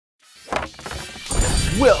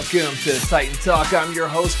Welcome to Titan Talk. I'm your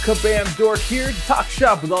host, Kabam Dork, here to talk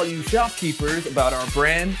shop with all you shopkeepers about our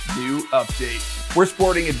brand new update. We're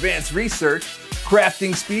sporting advanced research,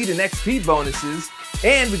 crafting speed and XP bonuses,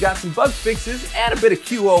 and we got some bug fixes and a bit of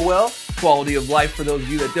QOL, quality of life for those of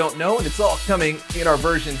you that don't know, and it's all coming in our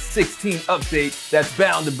version 16 update that's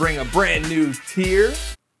bound to bring a brand new tier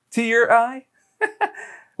to your eye.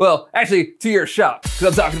 Well, actually, to your shop,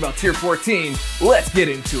 because I'm talking about tier 14. Let's get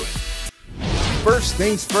into it. First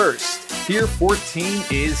things first, tier 14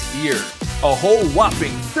 is here. A whole whopping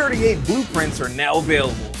 38 blueprints are now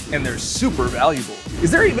available, and they're super valuable. Is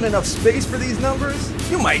there even enough space for these numbers?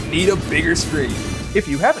 You might need a bigger screen. If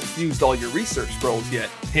you haven't fused all your research scrolls yet,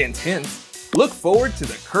 hint hint, look forward to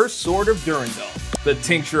the Cursed Sword of Durandal, the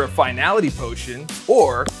Tincture of Finality Potion,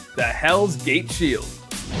 or the Hell's Gate Shield.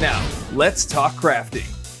 Now, let's talk crafting.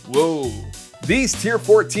 Whoa, these tier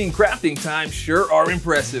 14 crafting times sure are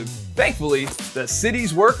impressive. Thankfully, the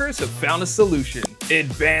city's workers have found a solution: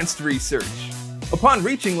 advanced research. Upon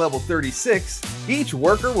reaching level 36, each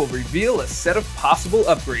worker will reveal a set of possible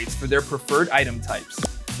upgrades for their preferred item types.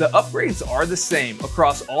 The upgrades are the same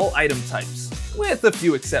across all item types, with a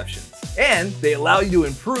few exceptions, and they allow you to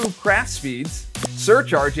improve craft speeds,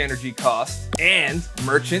 surcharge energy cost, and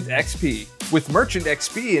merchant XP. With merchant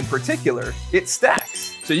XP in particular, it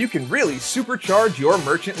stacks, so you can really supercharge your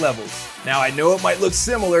merchant levels. Now I know it might look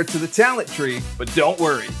similar to the talent tree, but don't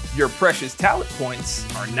worry, your precious talent points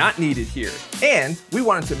are not needed here. And we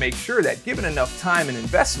wanted to make sure that given enough time and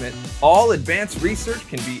investment, all advanced research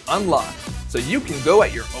can be unlocked, so you can go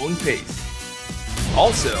at your own pace.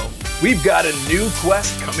 Also, we've got a new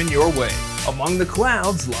quest coming your way. Among the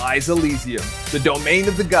clouds lies Elysium, the domain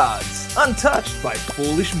of the gods, untouched by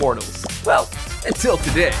foolish mortals. Well, until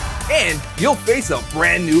today. And you'll face a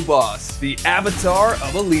brand new boss, the Avatar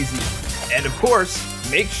of Elysium. And of course,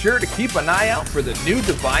 make sure to keep an eye out for the new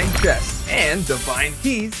Divine Chest and Divine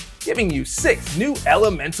Keys, giving you 6 new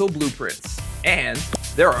elemental blueprints. And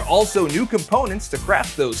there are also new components to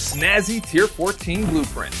craft those snazzy tier 14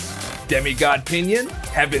 blueprints: Demigod Pinion,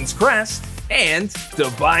 Heaven's Crest, and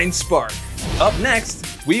Divine Spark. Up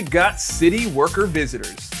next, we've got City Worker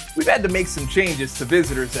Visitors. We've had to make some changes to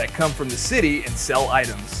visitors that come from the city and sell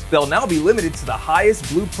items. They'll now be limited to the highest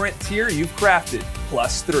blueprint tier you've crafted,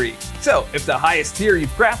 plus 3. So if the highest tier you've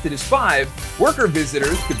crafted is 5, worker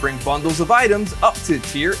visitors could bring bundles of items up to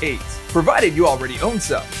tier 8, provided you already own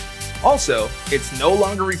some. Also, it's no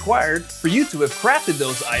longer required for you to have crafted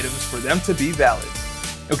those items for them to be valid.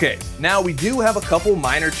 Okay, now we do have a couple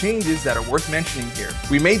minor changes that are worth mentioning here.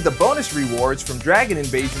 We made the bonus rewards from Dragon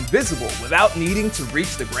Invasion visible without needing to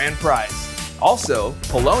reach the grand prize. Also,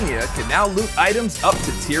 Polonia can now loot items up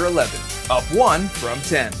to tier 11, up 1 from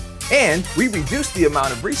 10. And we reduced the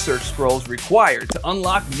amount of research scrolls required to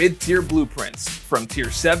unlock mid-tier blueprints from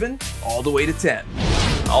tier 7 all the way to 10.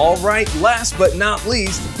 Alright, last but not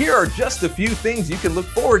least, here are just a few things you can look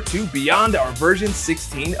forward to beyond our version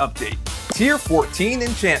 16 update. Tier 14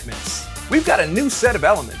 enchantments. We've got a new set of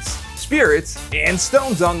elements, spirits, and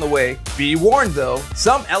stones on the way. Be warned though,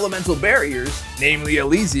 some elemental barriers, namely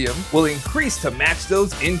Elysium, will increase to match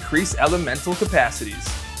those increased elemental capacities.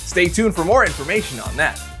 Stay tuned for more information on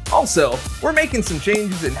that. Also, we're making some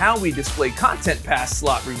changes in how we display content pass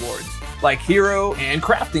slot rewards, like hero and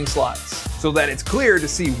crafting slots, so that it's clear to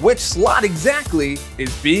see which slot exactly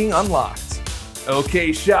is being unlocked.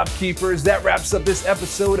 Okay, shopkeepers, that wraps up this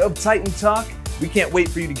episode of Titan Talk. We can't wait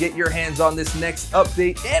for you to get your hands on this next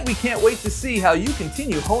update, and we can't wait to see how you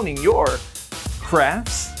continue honing your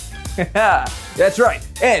crafts. That's right.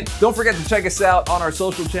 And don't forget to check us out on our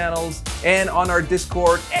social channels and on our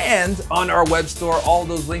Discord and on our web store. All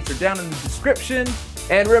those links are down in the description.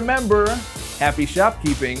 And remember, happy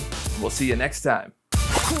shopkeeping. We'll see you next time.